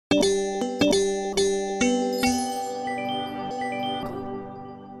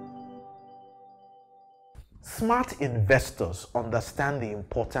Smart investors understand the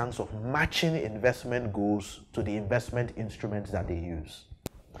importance of matching investment goals to the investment instruments that they use.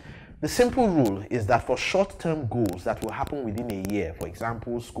 The simple rule is that for short-term goals that will happen within a year, for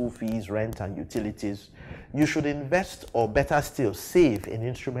example, school fees, rent, and utilities, you should invest, or better still, save in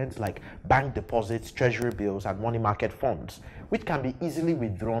instruments like bank deposits, treasury bills, and money market funds, which can be easily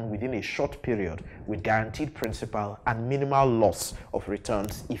withdrawn within a short period with guaranteed principal and minimal loss of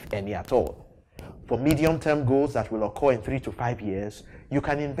returns, if any at all. For medium-term goals that will occur in 3 to 5 years, you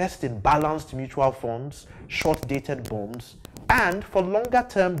can invest in balanced mutual funds, short-dated bonds, and for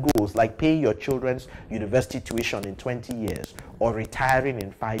longer-term goals like paying your children's university tuition in 20 years, or retiring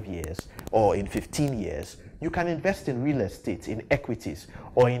in 5 years, or in 15 years, you can invest in real estate, in equities,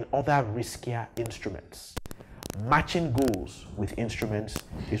 or in other riskier instruments. Matching goals with instruments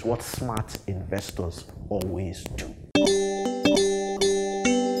is what smart investors always do.